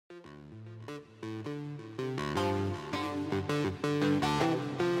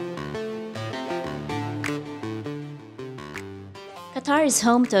Qatar is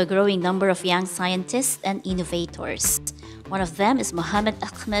home to a growing number of young scientists and innovators. One of them is Mohammed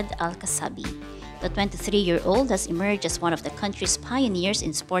Ahmed Al-Qassabi. The 23-year-old has emerged as one of the country's pioneers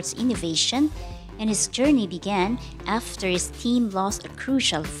in sports innovation, and his journey began after his team lost a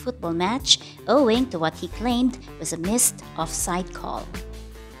crucial football match owing to what he claimed was a missed offside call.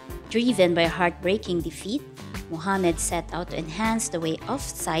 Driven by a heartbreaking defeat, Mohammed set out to enhance the way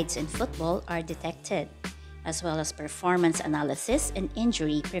offsides in football are detected, as well as performance analysis and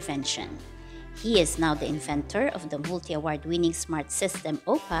injury prevention. He is now the inventor of the multi-award-winning smart system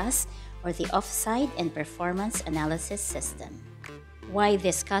OPAS, or the Offside and Performance Analysis System. Why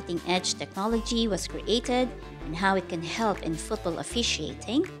this cutting-edge technology was created and how it can help in football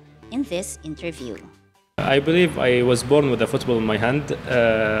officiating in this interview. I believe I was born with a football in my hand.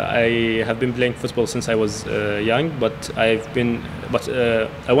 I have been playing football since I was young, but I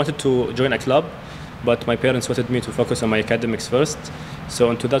wanted to join a club, but my parents wanted me to focus on my academics first.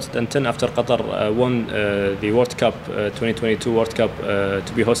 So in 2010, after Qatar won the World Cup, 2022 World Cup,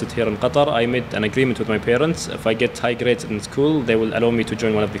 to be hosted here in Qatar, I made an agreement with my parents. If I get high grades in school, they will allow me to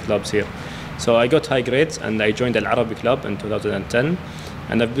join one of the clubs here. So I got high grades and I joined Al Arabi Club in 2010.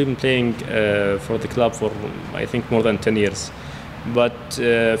 And I've been playing for the club for, I think, more than 10 years. But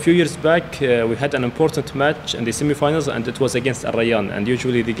a few years back, we had an important match in the semi-finals, and it was against Al Rayyan. And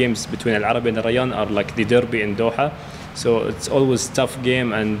usually the games between Al Arabi and Al Rayyan are like the derby in Doha. So it's always a tough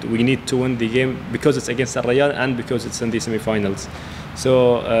game, and we need to win the game because it's against Al Rayyan and because it's in the semi-finals.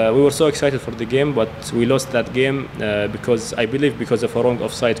 So we were so excited for the game, but we lost that game because of a wrong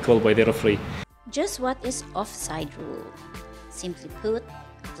offside call by the referee. Just what is offside rule? Simply put,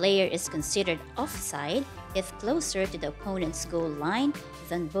 a player is considered offside if closer to the opponent's goal line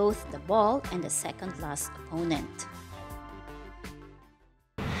than both the ball and the second last opponent.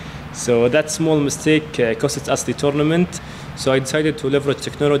 So that small mistake cost us the tournament. So I decided to leverage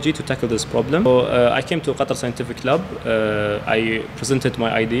technology to tackle this problem. So I came to Qatar Scientific Club. I presented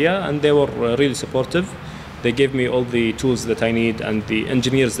my idea and they were really supportive. They gave me all the tools that I need and the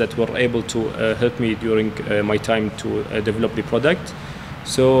engineers that were able to help me during my time to develop the product.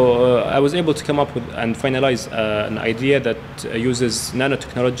 So I was able to come up with and finalize an idea that uses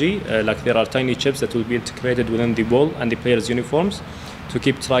nanotechnology. Like there are tiny chips that will be integrated within the ball and the players' uniforms to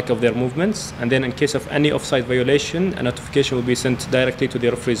keep track of their movements. And then in case of any offside violation, a notification will be sent directly to the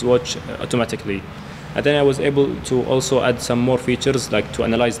referee's watch automatically. And then I was able to also add some more features, like to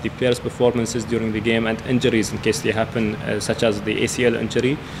analyze the players' performances during the game and injuries in case they happen, such as the ACL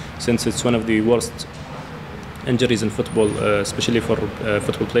injury, since it's one of the worst injuries in football, especially for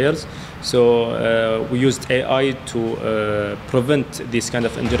football players. So we used AI to prevent these kind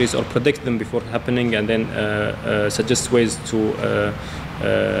of injuries or predict them before happening, and then suggest ways to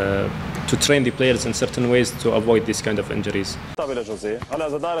train the players in certain ways to avoid these kind of injuries.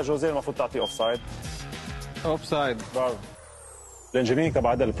 Offside. برافو. الانجينيرنج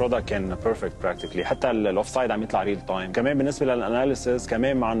تبع هذا البرودكت كان بيرفكت براكتيكلي، حتى الاوفسايد عم يطلع ريل تايم، كمان بالنسبه للاناليسيس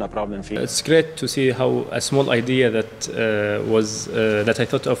كمان ما عندنا بروبلم فيه. It's great to see how a small idea that I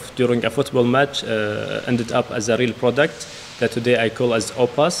thought of during a football match ended up as a real product that today I call as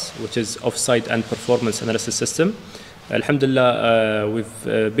OPAS, which is Offside and Performance Analysis System. Alhamdulillah,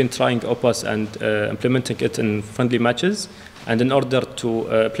 we've been trying OPAS and implementing it in friendly matches. And in order to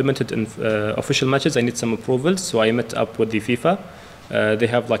implement it in official matches, I need some approvals. So I met up with the FIFA. They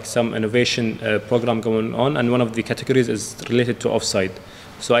have like some innovation program going on, and one of the categories is related to offside.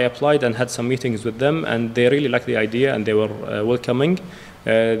 So I applied and had some meetings with them, and they really liked the idea and they were welcoming.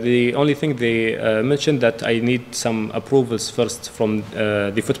 The only thing they mentioned that I need some approvals first from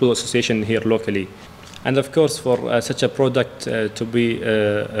the Football Association here locally. And of course, for such a product to be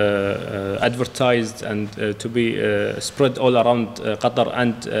advertised and to be spread all around Qatar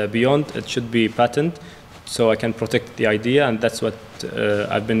and beyond, it should be patented, so I can protect the idea, and that's what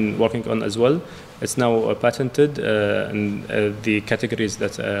I've been working on as well. It's now patented in the categories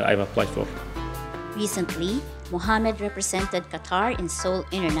that I've applied for. Recently, Mohammed represented Qatar in Seoul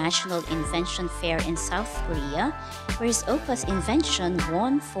International Invention Fair in South Korea, where his OPAS invention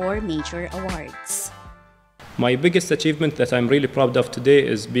won 4 major awards. My biggest achievement that I'm really proud of today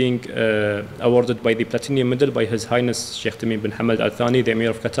is being awarded by the Platinum Medal by His Highness Sheikh Tamim bin Hamad Al Thani, the Emir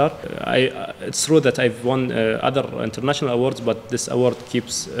of Qatar. It's true that I've won other international awards, but this award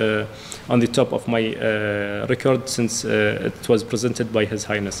keeps on the top of my record since it was presented by His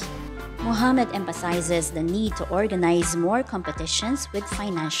Highness. Mohammed emphasizes the need to organize more competitions with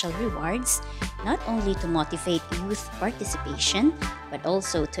financial rewards, not only to motivate youth participation, but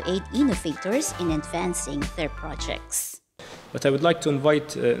also to aid innovators in advancing their projects. But I would like to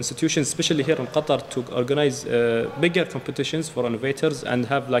invite institutions, especially here in Qatar, to organize bigger competitions for innovators and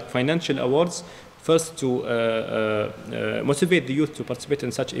have like financial awards. First, to motivate the youth to participate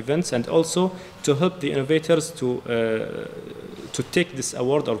in such events, and also to help the innovators to take this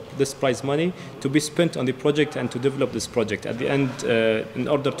award or this prize money to be spent on the project and to develop this project. At the end, in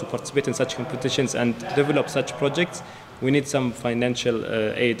order to participate in such competitions and develop such projects, we need some financial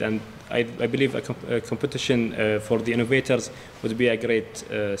aid, and I believe a competition for the innovators would be a great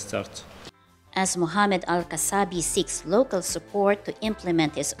start. As Mohammed Al-Qassabi seeks local support to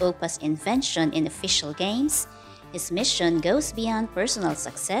implement his OPAS invention in official games, his mission goes beyond personal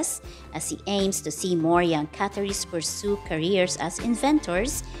success as he aims to see more young Qataris pursue careers as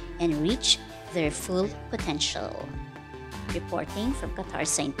inventors and reach their full potential. Reporting from Qatar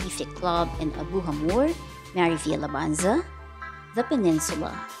Scientific Club in Abu Hamur, Marivie Alabanza, The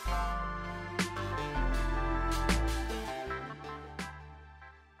Peninsula.